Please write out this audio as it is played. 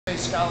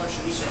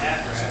scholarships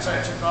since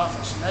I took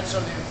office, and that's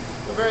something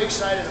we're very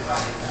excited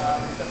about.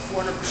 The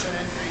 400%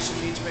 increase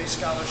in needs-based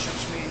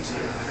scholarships means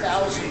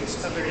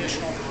thousands of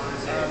additional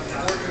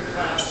working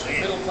class,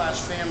 middle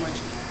class families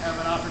have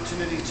an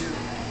opportunity to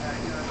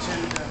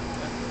attend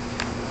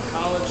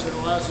college that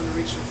allows them to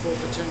reach their full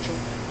potential.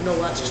 I know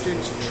lots of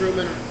students at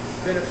Truman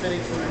are benefiting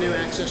from the new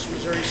Access to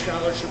Missouri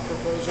scholarship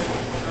proposal,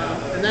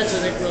 and that's, I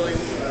think, really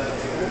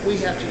what we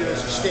have to do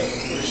as a state,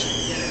 is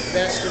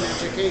invest in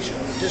education.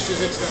 Just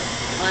as it's the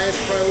highest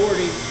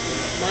priority in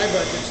my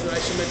budgets that I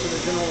submit to the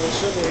General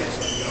Assembly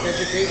is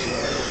education,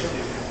 from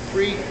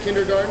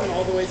pre-kindergarten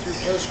all the way through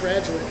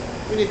postgraduate.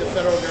 We need the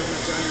federal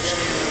government to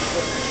understand how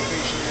important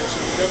education is.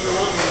 And Governor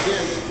Romney,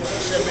 again,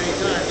 has said many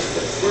times,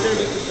 we're going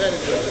to be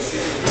competitive.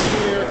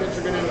 Americans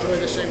are going to enjoy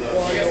the same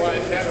quality of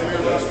life as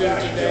Americans do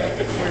today,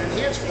 or an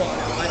enhanced quality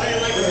of life.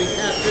 Then we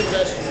have to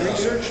invest in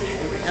research,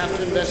 and we have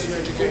to invest in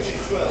education.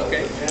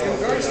 Okay. In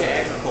regards to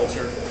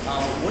agriculture,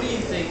 what do you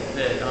think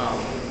that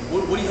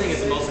what do you think is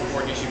the most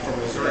important issue